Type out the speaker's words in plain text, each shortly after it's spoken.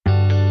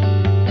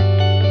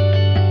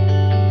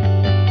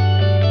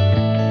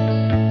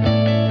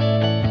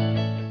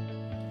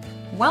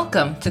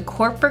Welcome to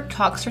Corporate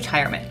Talks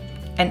Retirement,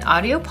 an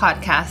audio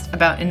podcast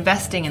about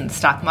investing in the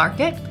stock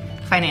market,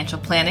 financial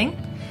planning,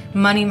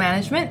 money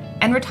management,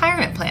 and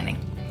retirement planning.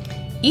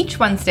 Each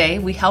Wednesday,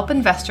 we help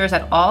investors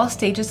at all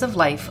stages of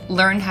life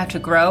learn how to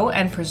grow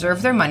and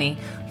preserve their money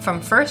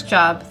from first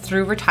job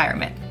through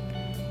retirement.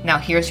 Now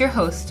here's your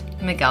host,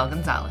 Miguel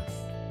Gonzalez.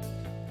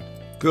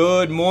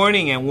 Good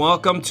morning and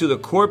welcome to the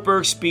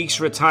Kortberg Speaks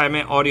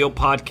Retirement audio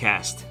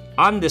podcast.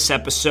 On this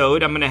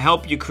episode, I'm going to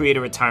help you create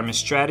a retirement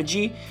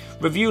strategy,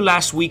 review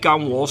last week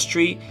on Wall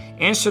Street,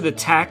 answer the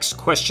tax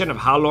question of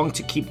how long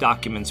to keep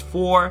documents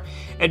for,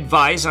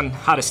 advise on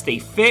how to stay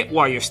fit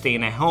while you're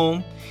staying at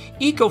home,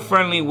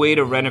 eco-friendly way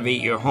to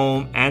renovate your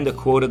home, and the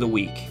quote of the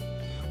week.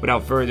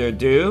 Without further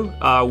ado,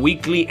 a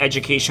weekly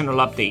educational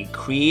update,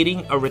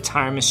 creating a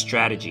retirement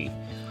strategy.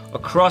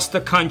 Across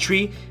the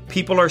country,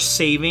 people are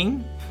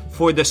saving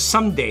for the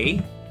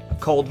someday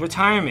called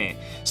retirement.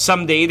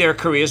 Someday their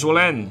careers will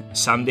end.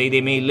 Someday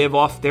they may live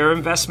off their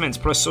investments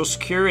plus Social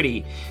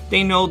Security.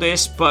 They know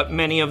this, but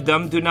many of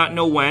them do not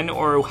know when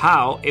or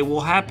how it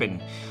will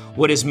happen.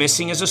 What is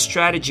missing is a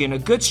strategy, and a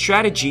good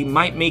strategy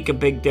might make a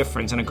big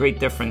difference and a great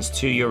difference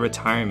to your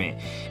retirement.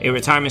 A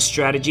retirement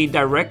strategy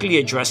directly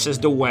addresses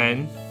the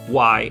when,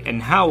 why,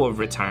 and how of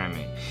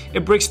retirement.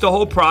 It breaks the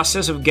whole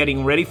process of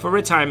getting ready for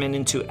retirement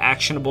into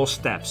actionable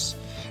steps.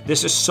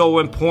 This is so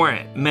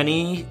important.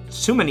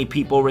 Too many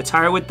people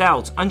retire with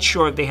doubts,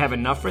 unsure if they have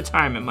enough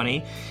retirement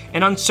money,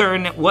 and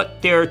uncertain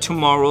what their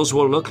tomorrows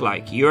will look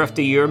like. Year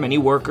after year, many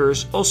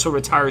workers also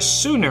retire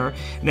sooner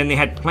than they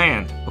had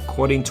planned.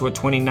 According to a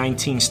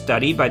 2019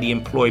 study by the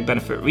Employee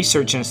Benefit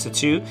Research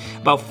Institute,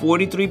 about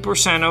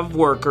 43% of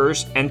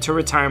workers enter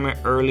retirement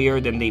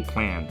earlier than they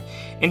planned.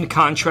 In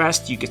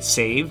contrast, you could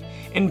save,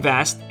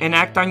 invest, and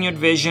act on your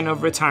vision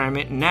of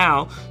retirement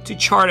now to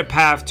chart a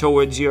path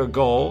towards your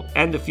goal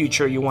and the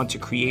future you want to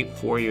create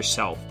for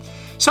yourself.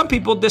 Some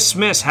people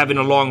dismiss having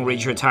a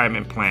long-range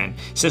retirement plan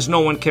since no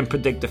one can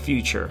predict the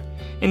future.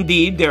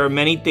 Indeed, there are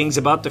many things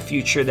about the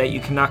future that you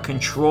cannot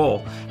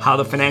control: how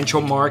the financial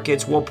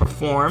markets will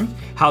perform,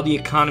 how the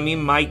economy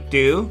might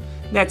do.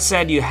 That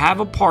said, you have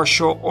a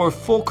partial or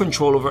full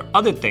control over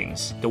other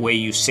things: the way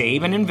you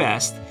save and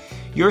invest,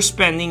 your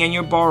spending and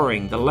your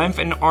borrowing, the length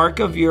and arc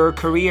of your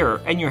career,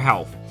 and your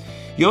health.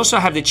 You also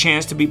have the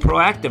chance to be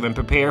proactive and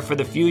prepare for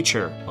the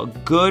future. A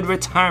good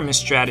retirement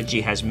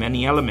strategy has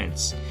many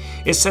elements.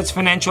 It sets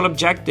financial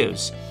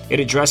objectives. It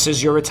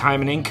addresses your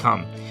retirement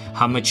income,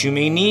 how much you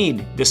may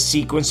need, the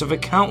sequence of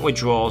account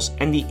withdrawals,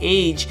 and the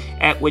age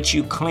at which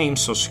you claim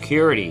Social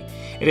Security.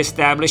 It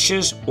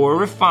establishes or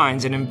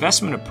refines an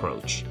investment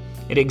approach.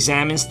 It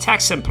examines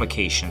tax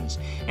implications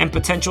and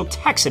potential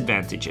tax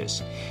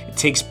advantages. It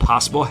takes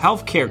possible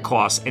health care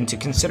costs into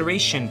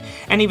consideration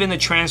and even the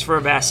transfer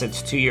of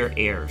assets to your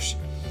heirs.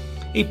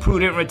 A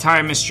prudent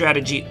retirement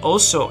strategy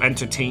also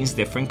entertains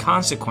different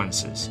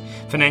consequences.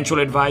 Financial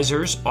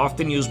advisors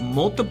often use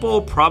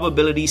multiple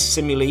probability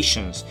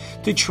simulations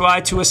to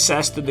try to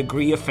assess the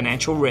degree of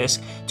financial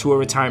risk to a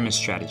retirement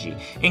strategy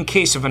in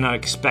case of an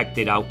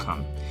unexpected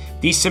outcome.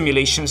 These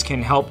simulations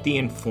can help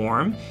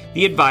inform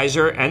the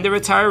advisor and the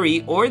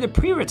retiree or the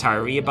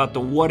pre-retiree about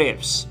the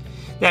what-ifs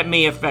that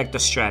may affect the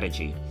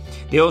strategy.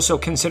 They also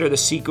consider the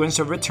sequence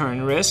of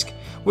return risk,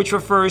 which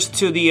refers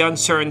to the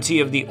uncertainty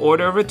of the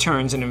order of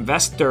returns an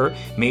investor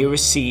may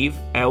receive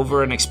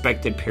over an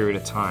expected period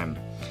of time.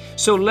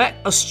 So let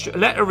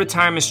a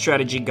retirement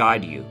strategy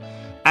guide you.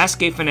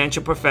 Ask a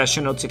financial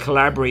professional to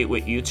collaborate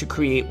with you to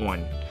create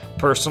one,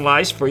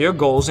 personalized for your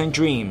goals and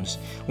dreams.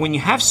 When you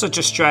have such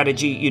a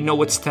strategy, you know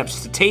what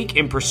steps to take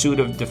in pursuit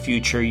of the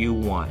future you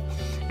want.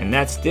 And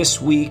that's this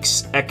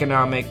week's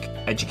economic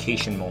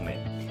education moment.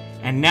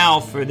 And now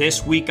for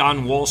this week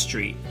on Wall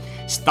Street.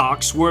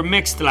 Stocks were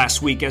mixed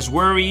last week as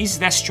worries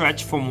that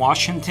stretched from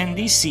Washington,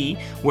 D.C.,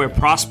 where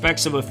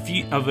prospects of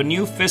a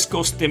new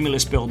fiscal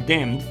stimulus bill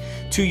dimmed,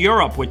 to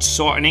Europe, which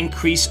saw an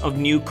increase of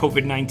new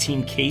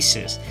COVID-19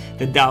 cases.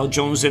 The Dow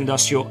Jones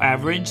Industrial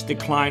Average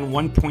declined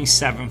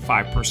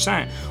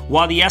 1.75%,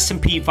 while the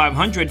S&P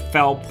 500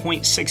 fell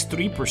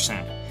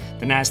 0.63%.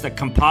 The Nasdaq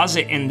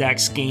Composite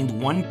Index gained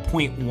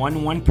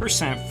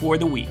 1.11% for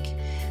the week.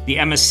 The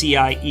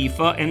MSCI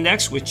EAFE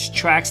Index, which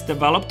tracks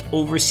developed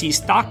overseas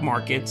stock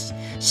markets,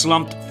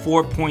 slumped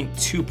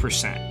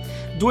 4.2%.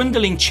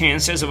 Dwindling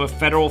chances of a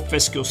federal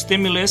fiscal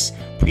stimulus,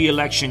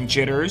 pre-election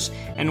jitters,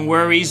 and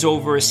worries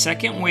over a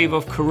second wave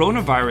of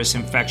coronavirus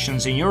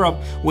infections in Europe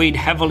weighed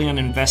heavily on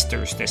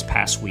investors this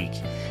past week.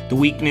 The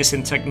weakness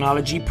in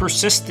technology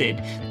persisted.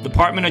 The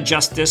Department of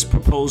Justice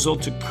proposal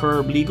to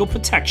curb legal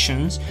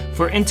protections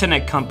for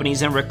internet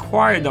companies and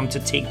require them to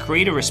take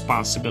greater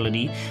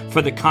responsibility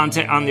for the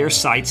content on their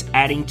sites,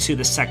 adding to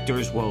the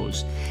sector's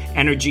woes.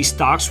 Energy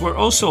stocks were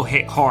also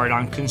hit hard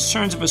on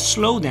concerns of a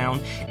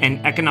slowdown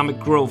in economic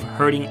growth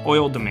hurting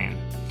oil demand.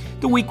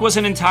 The week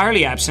wasn't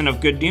entirely absent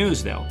of good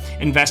news, though.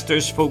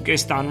 Investors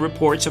focused on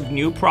reports of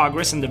new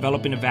progress in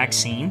developing a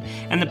vaccine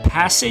and the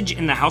passage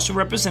in the House of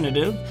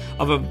Representatives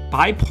of a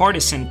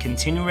bipartisan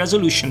continuing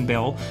resolution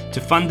bill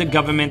to fund the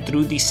government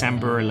through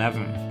December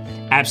 11.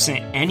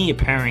 Absent any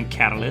apparent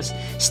catalyst,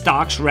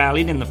 stocks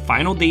rallied in the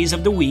final days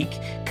of the week,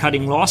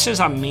 cutting losses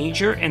on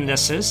major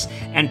indices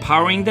and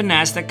powering the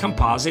Nasdaq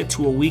Composite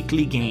to a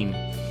weekly gain.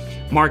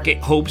 Market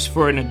hopes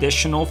for an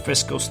additional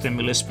fiscal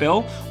stimulus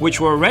bill, which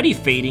were already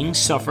fading,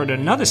 suffered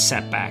another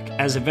setback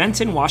as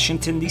events in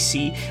Washington,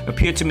 D.C.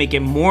 appeared to make it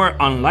more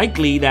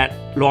unlikely that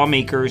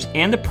lawmakers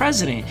and the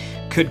president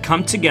could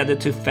come together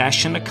to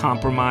fashion a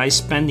compromise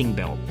spending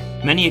bill.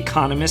 Many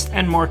economists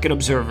and market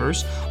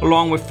observers,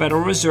 along with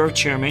Federal Reserve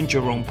Chairman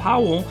Jerome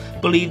Powell,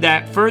 believe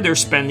that further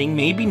spending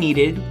may be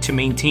needed to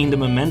maintain the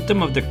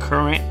momentum of the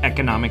current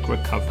economic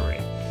recovery.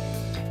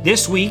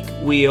 This week,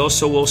 we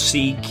also will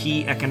see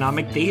key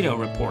economic data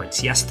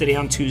reports. Yesterday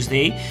on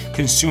Tuesday,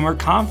 Consumer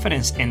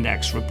Confidence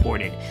Index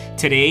reported.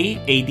 Today,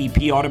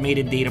 ADP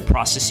Automated Data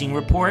Processing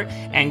Report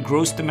and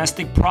Gross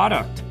Domestic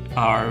Product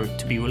are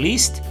to be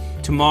released.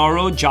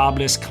 Tomorrow,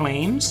 jobless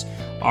claims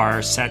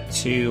are set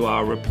to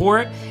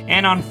report.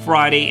 And on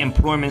Friday,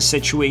 employment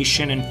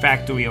situation and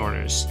factory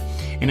orders.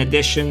 In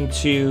addition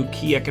to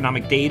key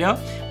economic data,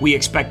 we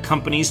expect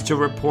companies to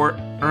report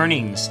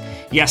earnings.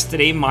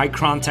 Yesterday,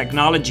 Micron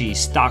Technology,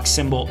 stock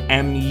symbol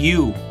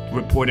MU,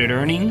 reported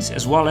earnings,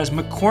 as well as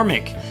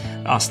McCormick,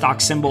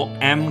 stock symbol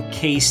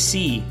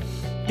MKC.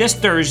 This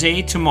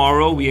Thursday,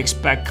 tomorrow, we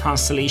expect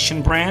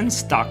Constellation Brands,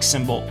 stock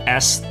symbol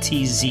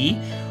STZ.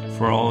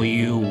 For all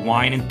you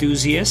wine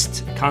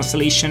enthusiasts,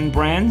 Constellation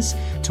Brands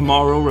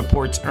tomorrow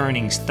reports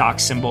earnings, stock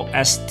symbol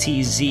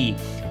STZ.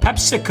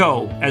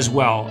 PepsiCo as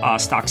well,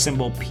 stock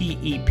symbol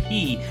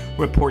PEP,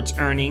 reports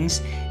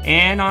earnings.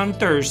 And on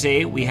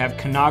Thursday, we have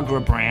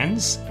Conagra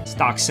Brands,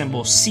 stock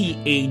symbol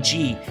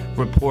CAG,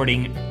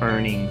 reporting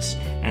earnings.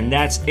 And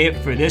that's it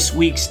for this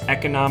week's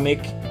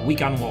Economic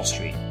Week on Wall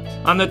Street.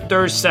 On the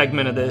third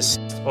segment of this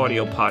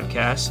audio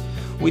podcast,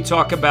 we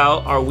talk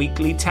about our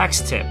weekly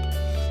tax tip.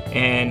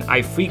 And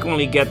I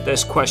frequently get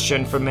this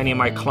question from many of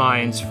my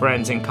clients,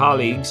 friends, and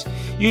colleagues.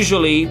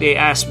 Usually they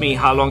ask me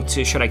how long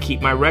should I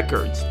keep my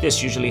records.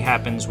 This usually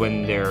happens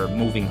when they're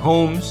moving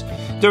homes,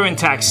 during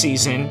tax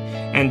season,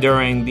 and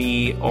during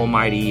the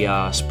almighty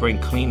spring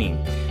cleaning.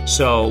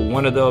 So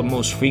one of the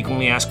most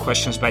frequently asked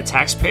questions by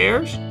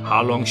taxpayers,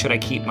 how long should I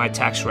keep my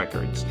tax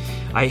records?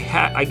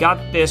 I got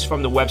this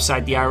from the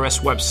website, the IRS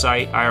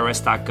website,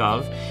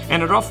 irs.gov,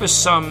 and it offers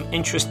some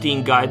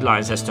interesting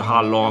guidelines as to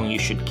how long you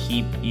should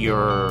keep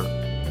your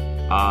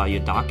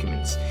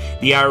documents.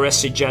 The IRS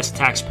suggests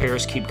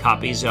taxpayers keep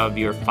copies of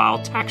your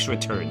filed tax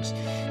returns.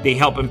 They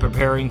help in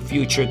preparing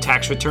future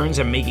tax returns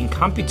and making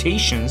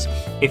computations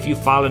if you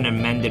file an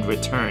amended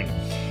return.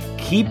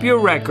 Keep your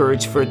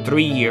records for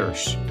 3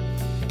 years.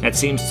 That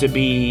seems to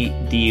be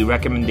the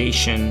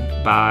recommendation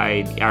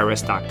by the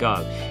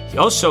irs.gov.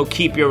 Also,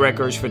 keep your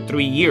records for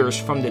 3 years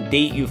from the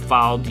date you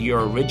filed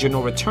your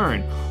original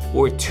return,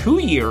 or 2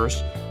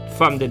 years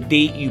from the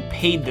date you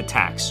paid the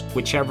tax,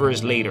 whichever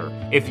is later,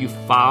 if you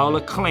file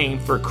a claim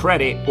for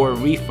credit or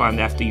refund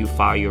after you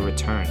file your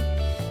return.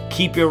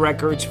 Keep your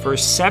records for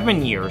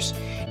 7 years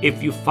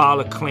if you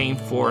file a claim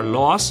for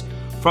loss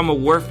from a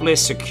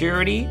worthless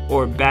security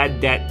or bad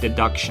debt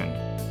deduction.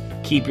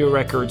 Keep your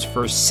records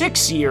for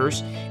 6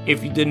 years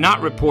if you did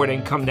not report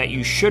income that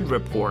you should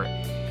report,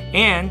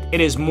 and it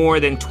is more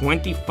than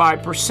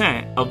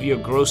 25% of your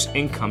gross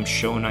income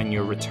shown on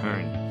your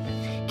return.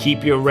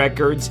 Keep your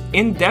records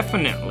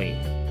indefinitely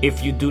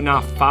if you do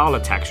not file a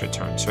tax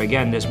return. So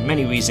again, there's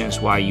many reasons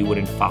why you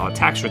wouldn't file a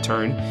tax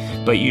return,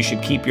 but you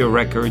should keep your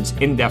records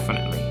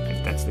indefinitely.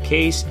 If that's the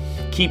case,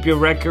 keep your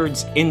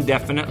records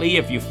indefinitely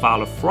if you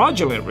file a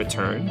fraudulent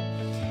return,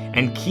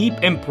 and keep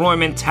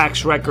employment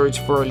tax records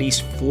for at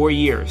least 4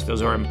 years.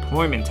 Those are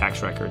employment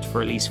tax records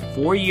for at least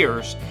 4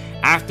 years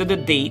after the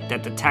date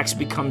that the tax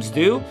becomes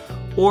due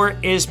or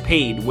is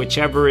paid,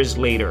 whichever is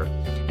later.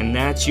 And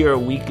that's your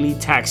weekly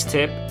tax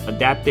tip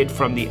adapted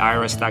from the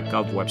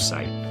irs.gov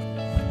website.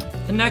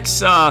 The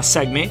next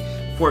segment,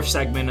 fourth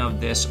segment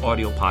of this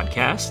audio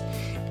podcast,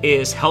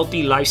 is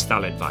healthy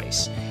lifestyle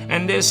advice.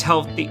 And this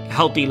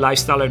healthy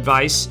lifestyle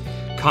advice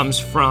comes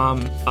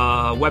from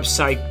a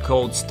website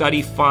called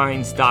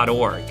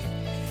studyfinds.org,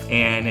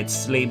 and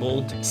it's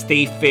labeled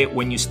Stay Fit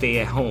When You Stay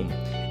at Home.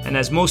 And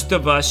as most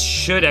of us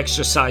should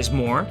exercise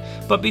more,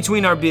 but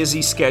between our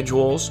busy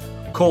schedules,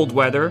 cold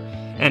weather,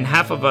 and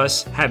half of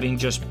us having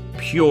just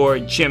pure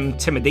gym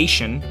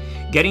intimidation,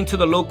 getting to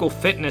the local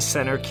fitness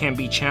center can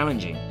be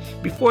challenging.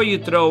 Before you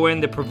throw in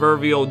the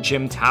proverbial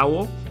gym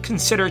towel,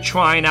 consider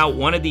trying out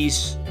one of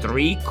these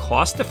 3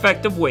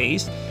 cost-effective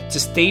ways to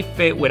stay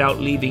fit without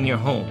leaving your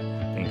home.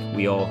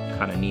 We all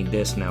kind of need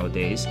this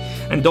nowadays.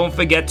 And don't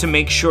forget to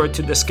make sure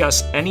to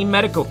discuss any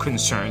medical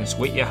concerns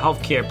with your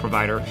healthcare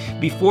provider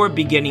before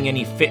beginning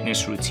any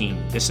fitness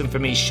routine. This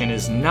information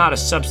is not a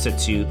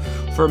substitute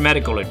for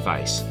medical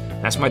advice.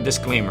 That's my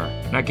disclaimer.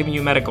 I'm not giving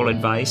you medical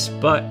advice,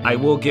 but I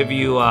will give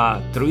you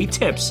 3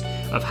 tips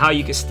of how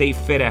you can stay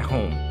fit at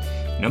home.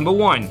 Number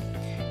 1,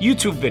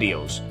 YouTube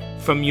videos.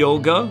 From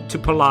yoga to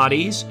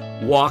Pilates,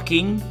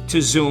 walking to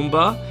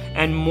Zumba,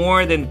 and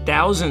more than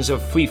thousands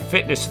of free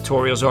fitness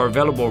tutorials are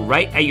available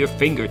right at your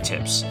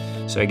fingertips.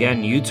 So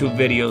again, YouTube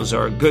videos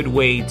are a good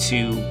way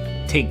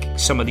to take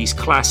some of these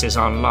classes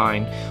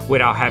online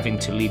without having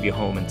to leave your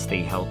home and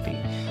stay healthy.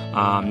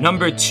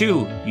 Number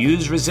 2,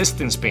 use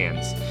resistance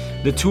bands.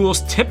 The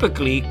tools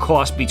typically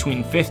cost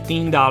between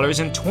 $15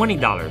 and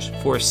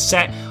 $20 for a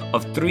set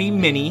of 3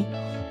 mini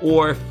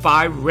or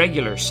 5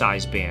 regular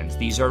size bands.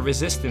 These are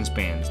resistance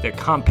bands. They're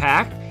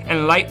compact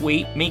and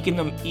lightweight, making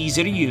them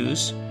easy to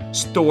use,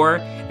 store,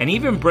 and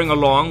even bring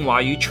along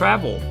while you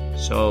travel.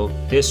 So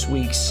this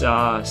week's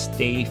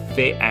Stay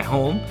Fit at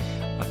Home,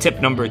 tip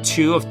number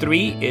 2 of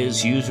 3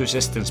 is use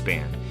resistance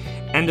band.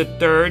 And the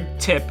third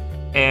tip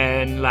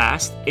and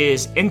last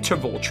is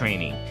interval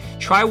training.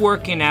 Try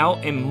working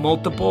out in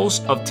multiples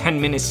of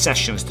 10-minute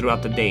sessions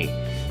throughout the day.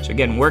 So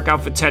again, work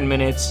out for 10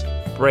 minutes,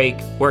 break,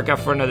 work out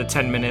for another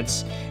 10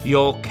 minutes.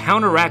 You'll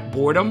counteract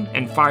boredom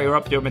and fire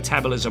up your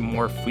metabolism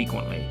more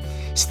frequently.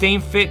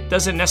 Staying fit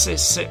doesn't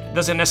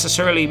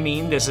necessarily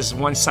mean this is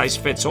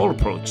one-size-fits-all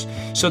approach.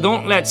 So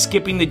don't let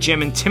skipping the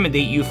gym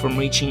intimidate you from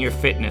reaching your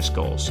fitness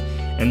goals.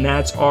 And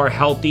that's our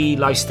healthy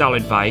lifestyle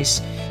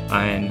advice.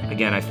 And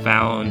again, I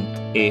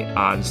found it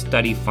on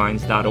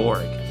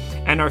studyfinds.org.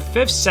 And our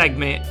 5th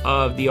segment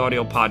of the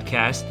audio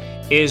podcast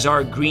is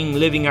our green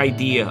living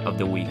idea of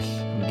the week.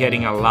 I'm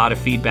getting a lot of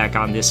feedback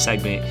on this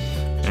segment,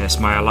 as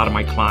a lot of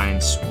my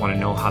clients want to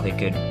know how they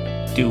could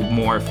do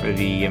more for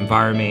the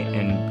environment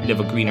and live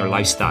a greener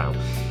lifestyle.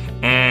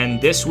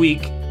 And this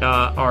week,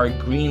 our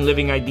green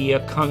living idea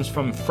comes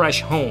from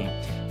Fresh Home.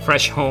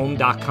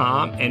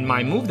 FreshHome.com and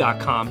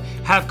MyMove.com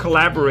have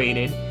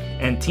collaborated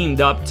and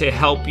teamed up to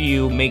help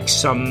you make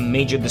some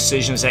major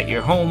decisions at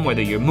your home,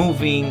 whether you're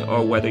moving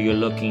or whether you're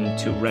looking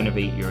to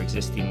renovate your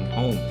existing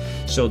home.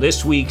 So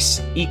this week's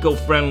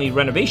eco-friendly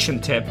renovation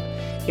tip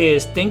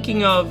is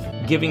thinking of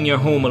giving your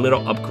home a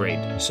little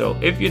upgrade. So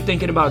if you're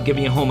thinking about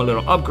giving your home a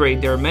little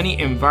upgrade, there are many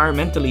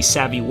environmentally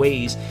savvy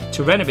ways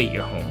to renovate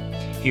your home.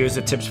 Here's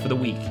the tips for the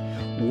week.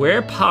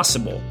 Where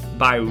possible,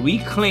 buy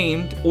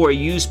reclaimed or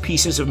used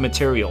pieces of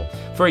material.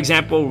 For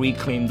example,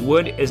 reclaimed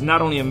wood is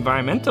not only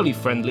environmentally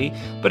friendly,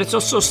 but it's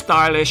also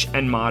stylish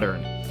and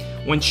modern.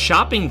 When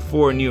shopping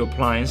for a new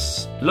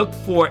appliance, look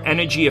for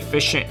energy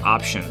efficient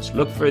options.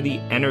 Look for the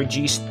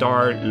Energy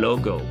Star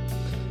logo.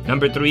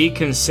 Number 3,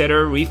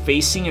 consider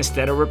refacing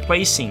instead of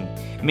replacing.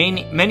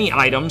 Many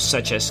items,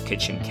 such as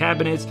kitchen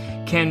cabinets,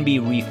 can be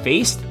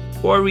refaced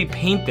or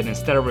repainted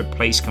instead of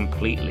replaced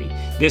completely.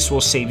 This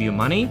will save you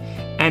money,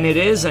 and it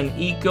is an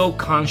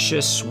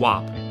eco-conscious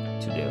swap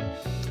to do.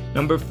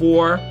 Number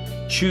 4,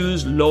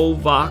 choose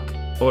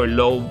low-VOC or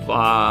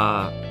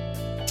low-VOC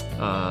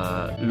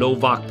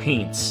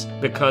paints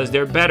because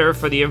they're better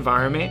for the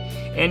environment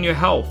and your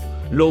health.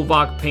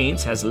 Low-VOC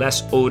paints has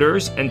less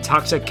odors and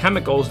toxic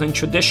chemicals than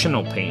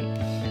traditional paint.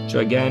 So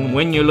again,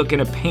 when you're looking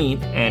to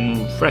paint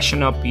and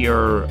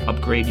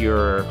upgrade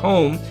your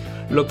home,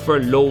 look for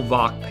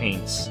low-VOC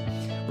paints.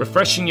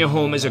 Refreshing your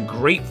home is a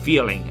great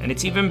feeling, and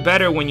it's even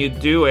better when you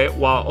do it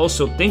while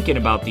also thinking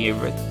about the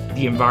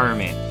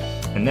environment.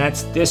 And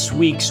that's this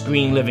week's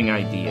green living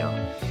idea.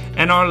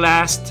 And our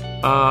last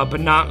but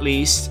not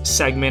least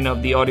segment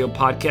of the audio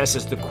podcast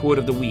is the quote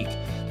of the week.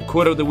 The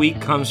quote of the week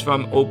comes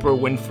from Oprah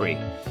Winfrey,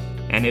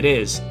 and it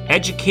is,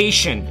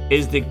 "Education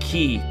is the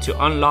key to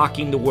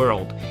unlocking the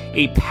world,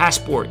 a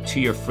passport to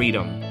your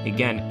freedom."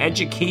 Again,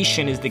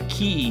 education is the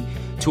key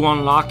to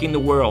unlocking the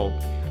world,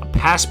 a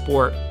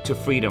passport to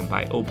freedom,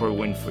 by Oprah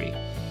Winfrey.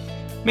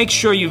 Make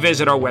sure you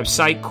visit our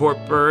website,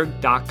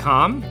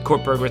 Kortberg.com,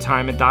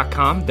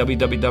 KortbergRetirement.com,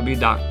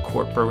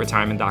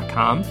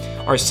 www.KortbergRetirement.com.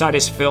 Our site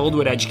is filled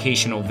with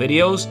educational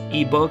videos,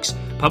 ebooks,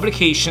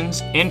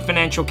 publications, and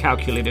financial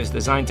calculators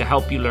designed to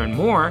help you learn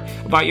more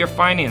about your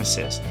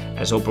finances.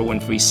 As Oprah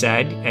Winfrey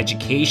said,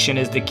 education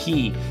is the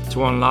key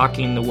to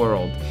unlocking the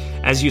world.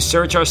 As you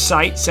search our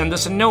site, send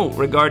us a note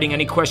regarding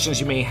any questions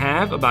you may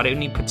have about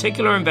any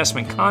particular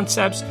investment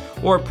concepts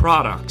or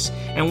products,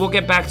 and we'll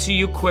get back to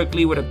you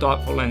quickly with a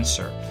thoughtful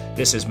answer.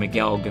 This is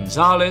Miguel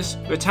Gonzalez,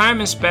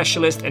 retirement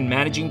specialist and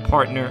managing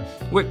partner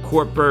with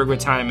Kortberg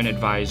Retirement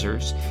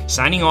Advisors,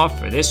 signing off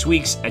for this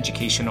week's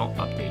educational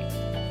update.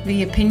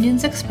 The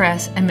opinions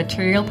expressed and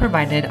material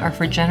provided are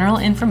for general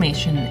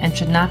information and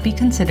should not be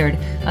considered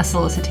a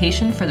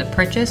solicitation for the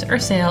purchase or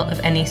sale of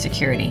any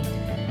security.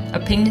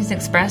 Opinions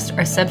expressed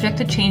are subject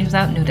to change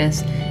without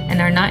notice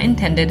and are not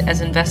intended as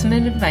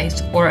investment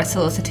advice or a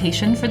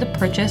solicitation for the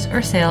purchase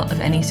or sale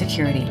of any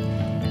security.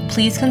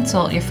 Please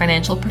consult your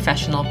financial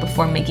professional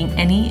before making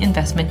any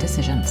investment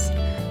decisions.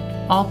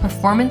 All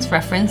performance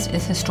referenced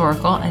is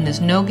historical and is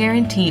no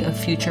guarantee of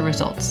future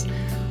results.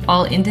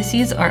 All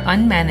indices are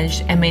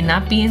unmanaged and may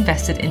not be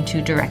invested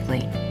into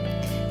directly.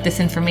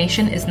 This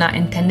information is not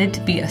intended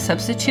to be a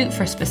substitute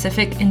for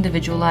specific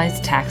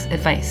individualized tax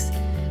advice.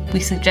 We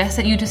suggest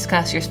that you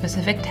discuss your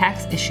specific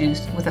tax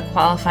issues with a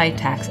qualified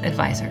tax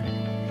advisor.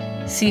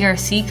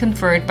 CRC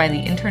conferred by the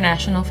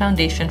International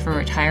Foundation for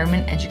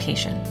Retirement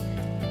Education.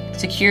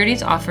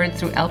 Securities offered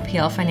through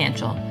LPL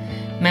Financial.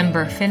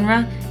 Member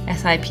FINRA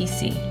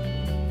SIPC.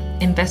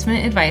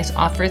 Investment advice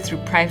offered through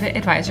Private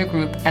Advisor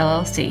Group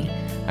LLC,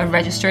 a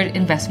registered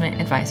investment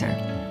advisor.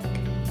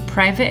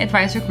 Private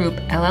Advisor Group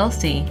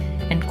LLC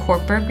and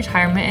Kortberg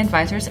Retirement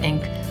Advisors,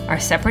 Inc. are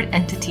separate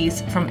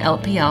entities from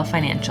LPL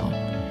Financial.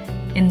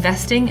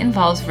 Investing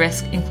involves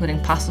risk, including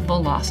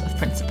possible loss of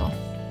principal.